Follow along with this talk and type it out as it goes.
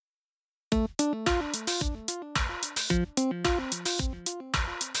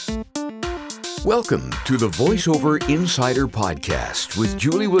Welcome to the VoiceOver Insider Podcast with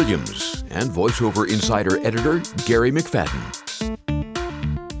Julie Williams and VoiceOver Insider editor Gary McFadden.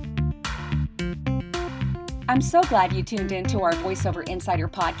 I'm so glad you tuned in to our VoiceOver Insider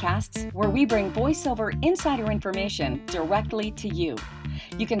podcasts, where we bring VoiceOver Insider information directly to you.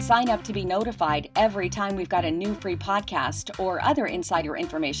 You can sign up to be notified every time we've got a new free podcast or other insider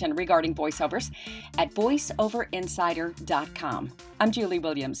information regarding voiceovers at voiceoverinsider.com. I'm Julie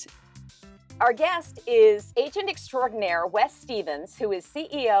Williams. Our guest is agent extraordinaire Wes Stevens, who is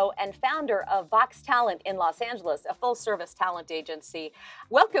CEO and founder of VOX Talent in Los Angeles, a full-service talent agency.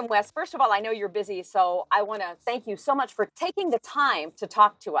 Welcome, Wes. First of all, I know you're busy, so I want to thank you so much for taking the time to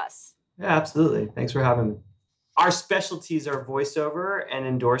talk to us. Yeah, absolutely. Thanks for having me. Our specialties are voiceover and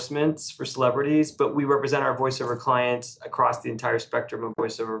endorsements for celebrities, but we represent our voiceover clients across the entire spectrum of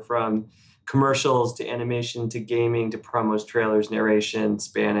voiceover, from commercials to animation to gaming to promos, trailers, narration,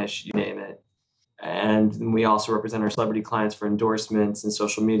 Spanish, you name it. And we also represent our celebrity clients for endorsements and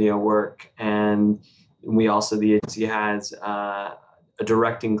social media work. And we also, the agency has a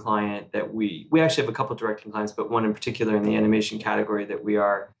directing client that we actually have a couple of directing clients, but one in particular in the animation category that we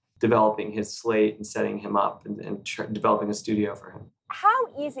are developing his slate and setting him up and developing a studio for him. How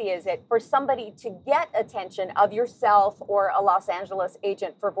easy is it for somebody to get attention of yourself or a Los Angeles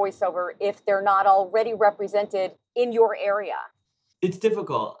agent for voiceover if they're not already represented in your area? It's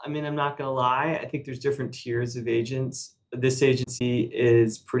difficult. I mean, I'm not going to lie. I think there's different tiers of agents. This agency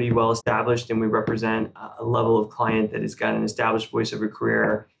is pretty well established, and we represent a level of client that has got an established voiceover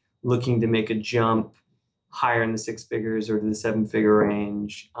career looking to make a jump higher in the six figures or to the seven-figure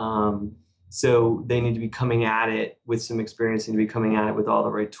range. So they need to be coming at it with some experience and to be coming at it with all the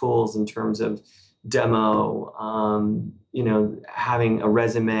right tools in terms of demo, having a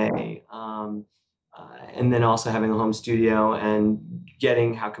resume, and then also having a home studio and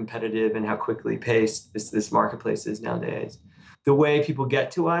getting how competitive and how quickly paced this marketplace is nowadays. The way people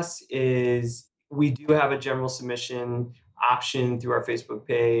get to us is we do have a general submission option through our Facebook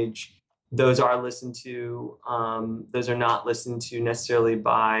page. Those are listened to. Those are not listened to necessarily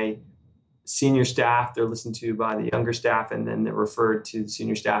by senior staff. They're listened to by the younger staff, and then they're referred to the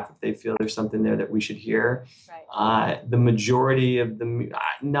senior staff if they feel there's something there that we should hear. Right. The majority of the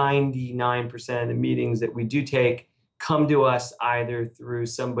 99% of the meetings that we do take come to us either through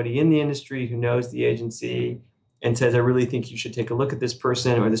somebody in the industry who knows the agency and says, I really think you should take a look at this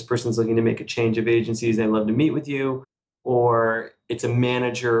person, or this person's looking to make a change of agencies and I'd love to meet with you. Or it's a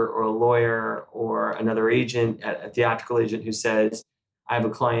manager or a lawyer or another agent, a theatrical agent, who says, I have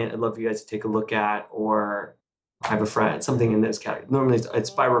a client I'd love for you guys to take a look at, or I have a friend, something in those categories. Normally it's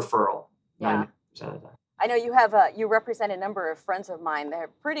by referral, 90% of the time. I know you have you represent a number of friends of mine.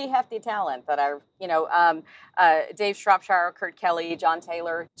 They're pretty hefty talent that are, Dave Shropshire, Kurt Kelly, John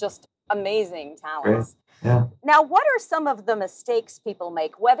Taylor, just amazing talents. Great. Yeah. Now, what are some of the mistakes people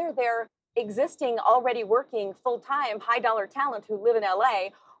make, whether they're existing, already working full-time, high-dollar talent who live in LA,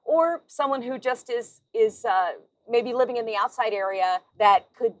 or someone who just is maybe living in the outside area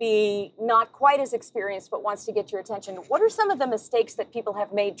that could be not quite as experienced but wants to get your attention? What are some of the mistakes that people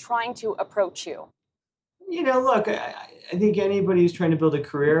have made trying to approach you? Look, I think anybody who's trying to build a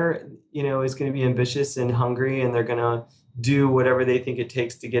career, is going to be ambitious and hungry, and they're going to do whatever they think it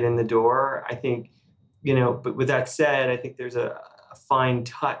takes to get in the door. I think, but with that said, I think there's a fine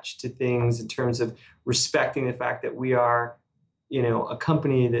touch to things in terms of respecting the fact that we are, a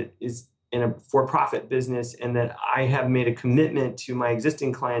company that is in a for-profit business, and that I have made a commitment to my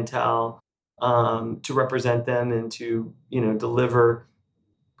existing clientele to represent them and to, deliver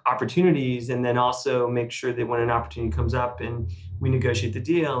opportunities, and then also make sure that when an opportunity comes up and we negotiate the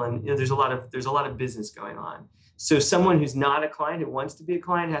deal, and there's a lot of business going on. So someone who's not a client, who wants to be a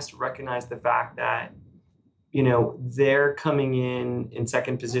client, has to recognize the fact that they're coming in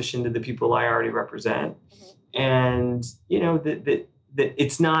second position to the people I already represent. And, that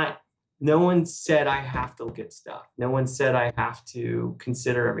it's not, no one said I have to look at stuff. No one said I have to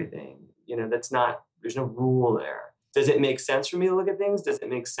consider everything. There's no rule there. Does it make sense for me to look at things? Does it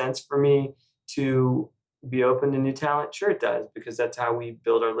make sense for me to be open to new talent? Sure, it does, because that's how we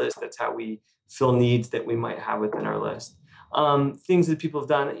build our list. That's how we fill needs that we might have within our list. Things that people have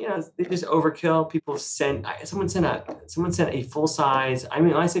done, they just overkill. People sent, someone sent a full size. I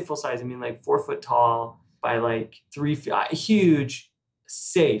mean, when I say full size, I mean like 4 foot tall by like 3 feet, huge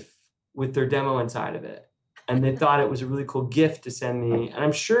safe with their demo inside of it. And they thought it was a really cool gift to send me. And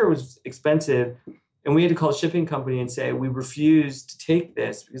I'm sure it was expensive. And we had to call a shipping company and say, we refuse to take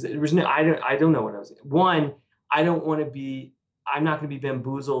this because it was I don't know what I was. One, I'm not going to be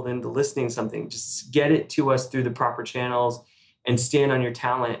bamboozled into listening something. Just get it to us through the proper channels and stand on your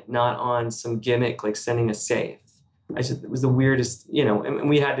talent, not on some gimmick like sending a safe. It was the weirdest, and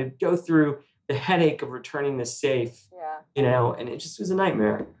we had to go through the headache of returning the safe, and it just was a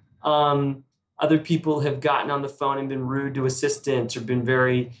nightmare. Other people have gotten on the phone and been rude to assistants or been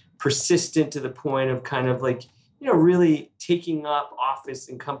very persistent to the point of kind of like, really taking up office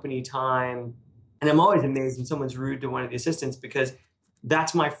and company time. And I'm always amazed when someone's rude to one of the assistants because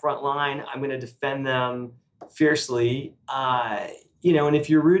that's my front line. I'm going to defend them fiercely. And if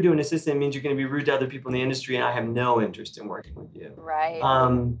you're rude to an assistant, it means you're going to be rude to other people in the industry, and I have no interest in working with you. Right.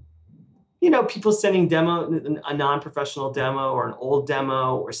 People sending a non-professional demo or an old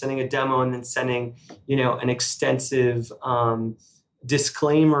demo, or sending a demo and then sending, an extensive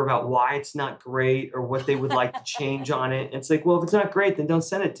disclaimer about why it's not great or what they would like to change on it. And it's like, well, if it's not great, then don't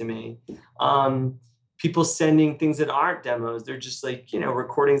send it to me. People sending things that aren't demos. They're just like,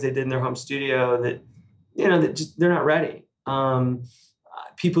 recordings they did in their home studio that, they're not ready.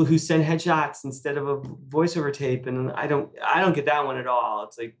 People who send headshots instead of a voiceover tape. And I don't get that one at all.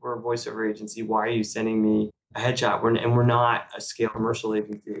 It's like, we're a voiceover agency. Why are you sending me a headshot? We're not a scale commercial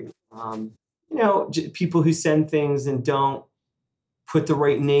agency. People who send things and don't put the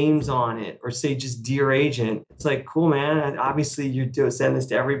right names on it or say just dear agent. It's like, cool, man. Obviously you do send this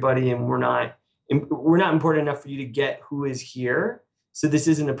to everybody and we're not important enough for you to get who is here. So this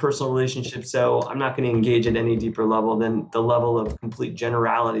isn't a personal relationship. So I'm not going to engage at any deeper level than the level of complete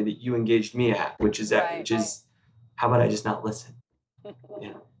generality that you engaged me at, which is how about I just not listen?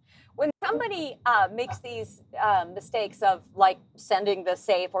 When somebody makes these mistakes of like sending the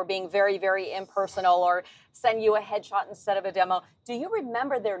safe or being very, very impersonal or send you a headshot instead of a demo, do you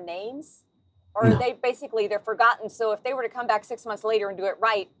remember their names? Or No. They're forgotten? So if they were to come back 6 months later and do it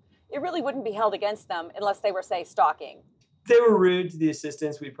right, it really wouldn't be held against them unless they were, say, stalking. If they were rude to the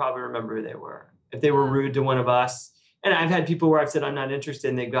assistants, we'd probably remember who they were. If they were rude to one of us, and I've had people where I've said I'm not interested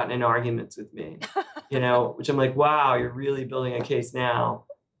and they've gotten in arguments with me, which I'm like, wow, you're really building a case now.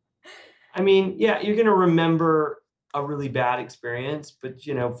 I mean, yeah, you're going to remember a really bad experience, but,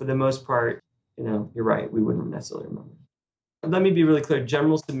 for the most part, you're right. We wouldn't necessarily remember. Let me be really clear.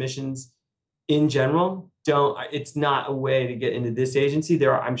 General submissions in general it's not a way to get into this agency.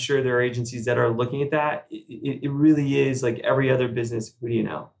 I'm sure there are agencies that are looking at that. It really is like every other business. Who do you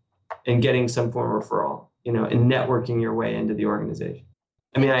know? And getting some form of referral, and networking your way into the organization.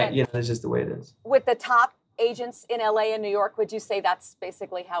 I mean, that's just the way it is. With the top agents in LA and New York, would you say that's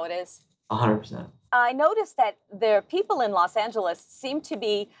basically how it is? 100%. I noticed that the people in Los Angeles seem to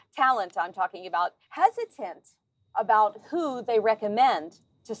be talent, I'm talking about, hesitant about who they recommend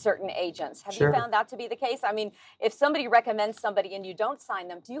to certain agents. Have you found that to be the case? I mean, if somebody recommends somebody and you don't sign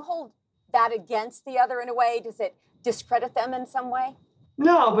them, do you hold that against the other in a way? Does it discredit them in some way?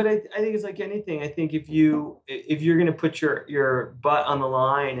 No, but I think it's like anything. I think if you're going to put your butt on the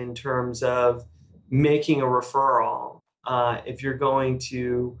line in terms of making a referral, if you're going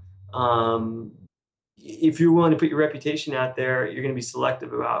to if you're willing to put your reputation out there, you're going to be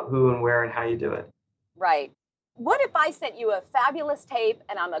selective about who and where and how you do it. Right. What if I sent you a fabulous tape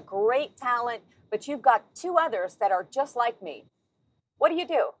and I'm a great talent, but you've got two others that are just like me? What do you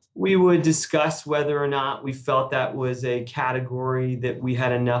do? We would discuss whether or not we felt that was a category that we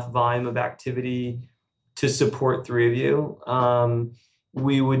had enough volume of activity to support three of you.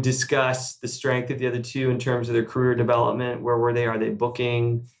 We would discuss the strength of the other two in terms of their career development. Where were they? Are they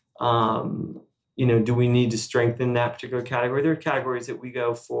booking? Do we need to strengthen that particular category? There are categories that we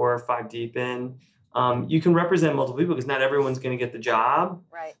go 4 or 5 deep in. You can represent multiple people because not everyone's going to get the job.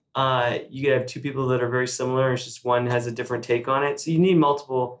 Right. You could have 2 people that are very similar. It's just one has a different take on it. So you need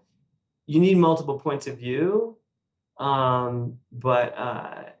multiple points of view.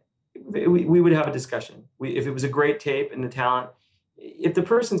 But we would have a discussion. If it was a great tape and the talent, if the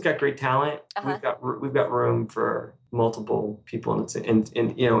person's got great talent, we've got room for multiple people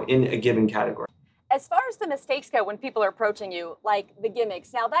in a given category. As far as the mistakes go, when people are approaching you, like the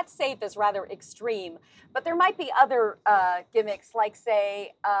gimmicks, now that safe is rather extreme, but there might be other gimmicks, like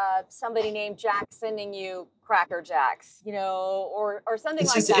say somebody named Jack sending you Cracker Jacks, or something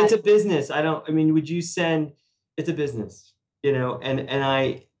like that. It's a business. Would you send? It's a business, and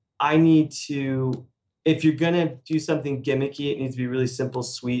I need to. If you're gonna do something gimmicky, it needs to be really simple,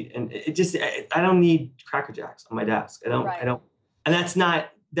 sweet, and I don't need Cracker Jacks on my desk. I don't, and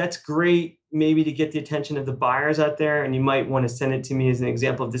that's great maybe to get the attention of the buyers out there, and you might want to send it to me as an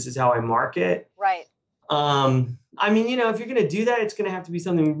example of this is how I market. Right. If you're gonna do that, it's gonna have to be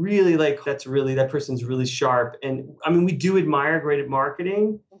something really like that person's really sharp. And we do admire great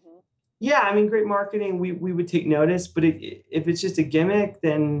marketing. Mm-hmm. Yeah, great marketing, we would take notice, but if it's just a gimmick,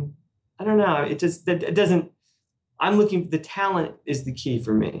 then I don't know. It doesn't. I'm looking for the talent is the key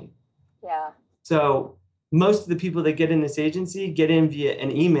for me. Yeah. So most of the people that get in this agency get in via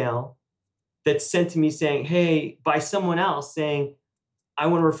an email that's sent to me saying, hey, by someone else saying, I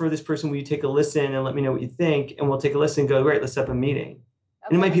want to refer this person. Will you take a listen and let me know what you think? And we'll take a listen and go, great, let's set up a meeting.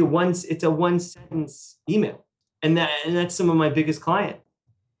 And it might be it's a one sentence email. And that's some of my biggest clients.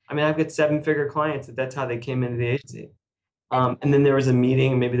 I mean, I've got 7-figure clients that's how they came into the agency. And then there was a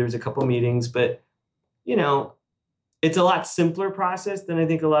meeting, maybe there was a couple meetings, but it's a lot simpler process than I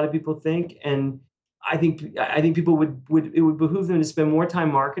think a lot of people think. And I think people it would behoove them to spend more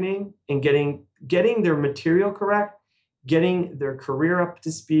time marketing and getting their material correct, getting their career up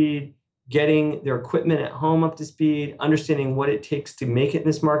to speed, getting their equipment at home up to speed, understanding what it takes to make it in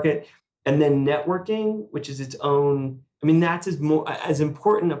this market, and then networking, which is its own. I mean, that's as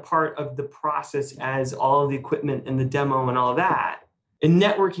important a part of the process as all of the equipment and the demo and all of that. And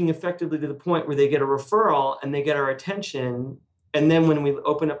networking effectively to the point where they get a referral and they get our attention. And then when we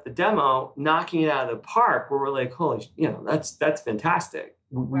open up the demo, knocking it out of the park, where we're like, holy, that's fantastic.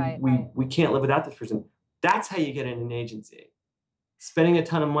 We can't live without this person. That's how you get in an agency. Spending a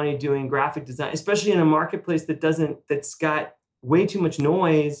ton of money doing graphic design, especially in a marketplace that's got way too much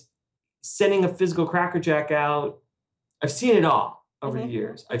noise, sending a physical Cracker Jack out. I've seen it all over the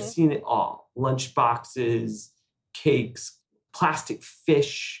years. I've seen it all. Lunch boxes, cakes, plastic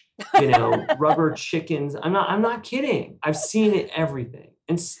fish, rubber chickens. I'm not kidding. I've seen it, everything.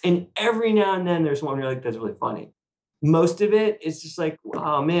 And every now and then there's one where you're like, that's really funny. Most of it is just like,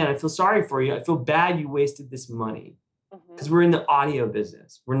 oh man, I feel sorry for you. I feel bad you wasted this money. Because we're in the audio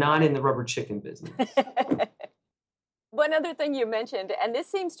business. We're not in the rubber chicken business. One other thing you mentioned, and this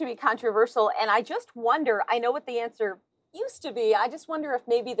seems to be controversial, and I just wonder, I know what the answer used to be. I just wonder if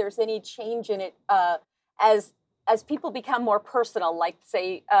maybe there's any change in it as people become more personal, like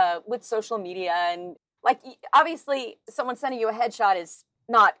say with social media, and like obviously someone sending you a headshot is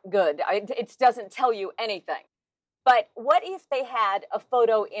not good. It doesn't tell you anything. But what if they had a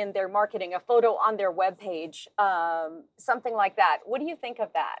photo in their marketing, a photo on their webpage, something like that? What do you think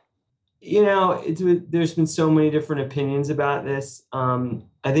of that? There's been so many different opinions about this.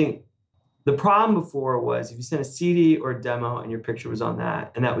 I think the problem before was if you sent a CD or a demo and your picture was on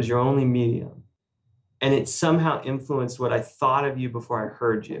that, and that was your only medium, and it somehow influenced what I thought of you before I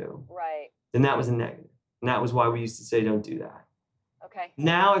heard you, right? Then that was a negative. And that was why we used to say, don't do that. Okay.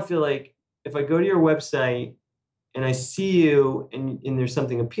 Now I feel like if I go to your website and I see you and there's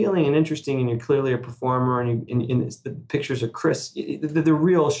something appealing and interesting and you're clearly a performer and the pictures are crisp, the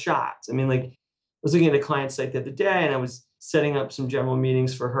real shots. I mean, like I was looking at a client site the other day and I was setting up some general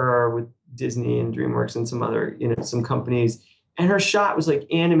meetings for her with Disney and DreamWorks and some other, some companies. And her shot was like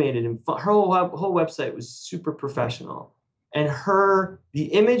animated and fun. Her whole website was super professional. And the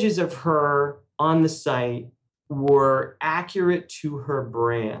images of her on the site were accurate to her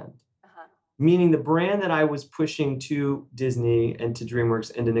brand. Meaning the brand that I was pushing to Disney and to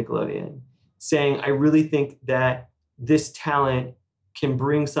DreamWorks and to Nickelodeon, saying, I really think that this talent can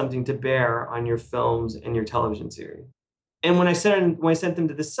bring something to bear on your films and your television series. And when I sent them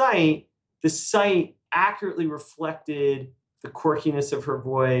to the site accurately reflected the quirkiness of her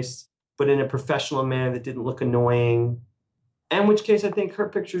voice, but in a professional manner that didn't look annoying. In which case, I think her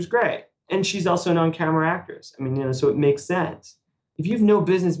picture's great. And she's also an on-camera actress. I mean, so it makes sense. If you have no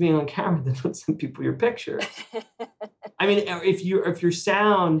business being on camera, then don't send people your pictures. I mean, if your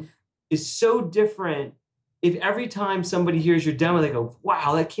sound is so different, if every time somebody hears your demo, they go,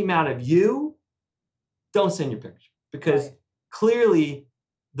 wow, that came out of you, don't send your picture. Because clearly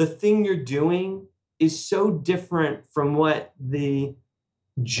the thing you're doing is so different from what the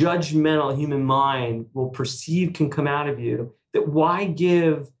judgmental human mind will perceive can come out of you, that why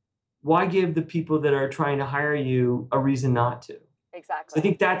give the people that are trying to hire you a reason not to? Exactly.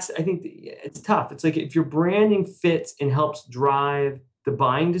 So I think it's tough. It's like if your branding fits and helps drive the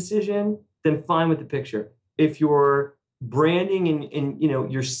buying decision, then fine with the picture. If your branding and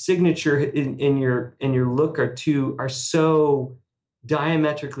your signature and your look are so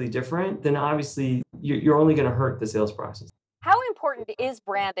diametrically different, then obviously you're only going to hurt the sales process. How important is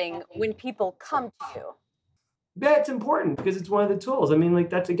branding when people come to you? Yeah, it's important because it's one of the tools. I mean, like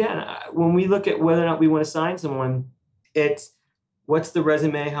that's again, when we look at whether or not we want to sign someone, it's what's the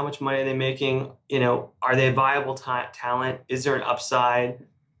resume? How much money are they making? Are they a viable talent? Is there an upside?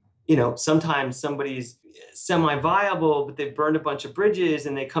 Sometimes somebody's semi-viable, but they've burned a bunch of bridges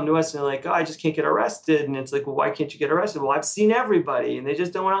and they come to us and they're like, oh, I just can't get arrested. And it's like, well, why can't you get arrested? Well, I've seen everybody and they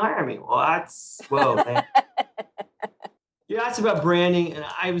just don't want to hire me. Well, whoa, man. You asked about branding, and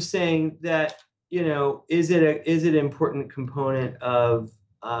I was saying that, is it an important component of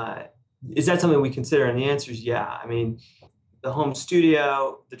is that something we consider? And the answer is yeah. I mean, the home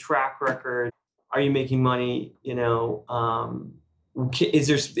studio, the track record, are you making money? Is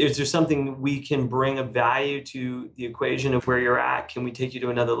there something we can bring of value to the equation of where you're at? Can we take you to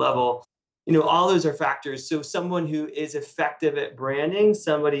another level? All those are factors. So someone who is effective at branding,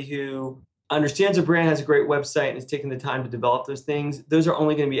 somebody who understands a brand, has a great website, and is taking the time to develop those things, those are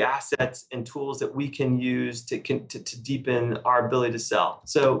only going to be assets and tools that we can use to deepen our ability to sell.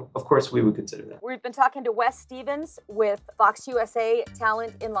 So, of course, we would consider that. We've been talking to Wes Stevens with Vox USA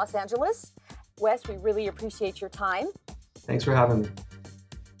Talent in Los Angeles. Wes, we really appreciate your time. Thanks for having me.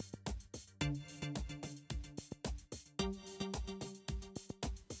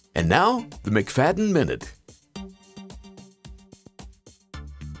 And now, the McFadden Minute.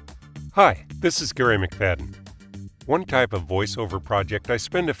 Hi, this is Gary McFadden. One type of voiceover project I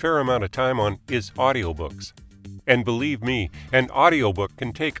spend a fair amount of time on is audiobooks. And believe me, an audiobook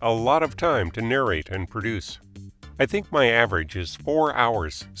can take a lot of time to narrate and produce. I think my average is 4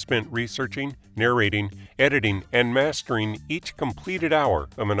 hours spent researching, narrating, editing, and mastering each completed hour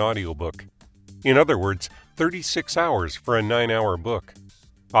of an audiobook. In other words, 36 hours for a 9-hour book.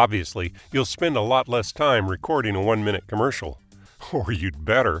 Obviously, you'll spend a lot less time recording a 1-minute commercial. Or you'd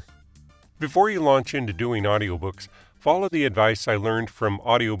better. Before you launch into doing audiobooks, follow the advice I learned from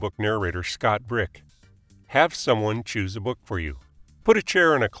audiobook narrator Scott Brick. Have someone choose a book for you. Put a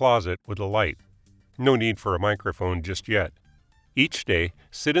chair in a closet with a light. No need for a microphone just yet. Each day,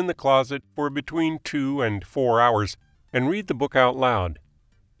 sit in the closet for between 2 and 4 hours and read the book out loud.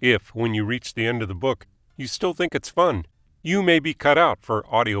 If, when you reach the end of the book, you still think it's fun, you may be cut out for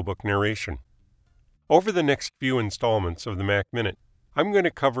audiobook narration. Over the next few installments of the Mac Minute, I'm going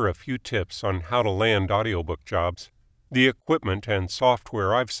to cover a few tips on how to land audiobook jobs, the equipment and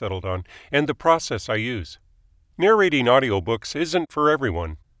software I've settled on, and the process I use. Narrating audiobooks isn't for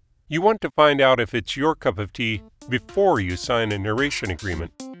everyone. You want to find out if it's your cup of tea before you sign a narration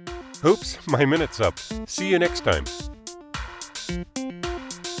agreement. Oops, my minute's up. See you next time.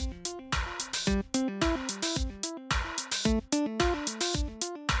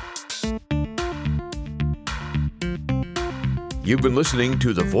 You've been listening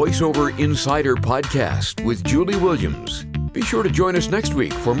to the VoiceOver Insider Podcast with Julie Williams. Be sure to join us next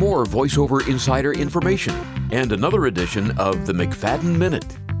week for more VoiceOver Insider information and another edition of the McFadden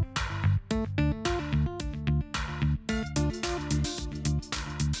Minute.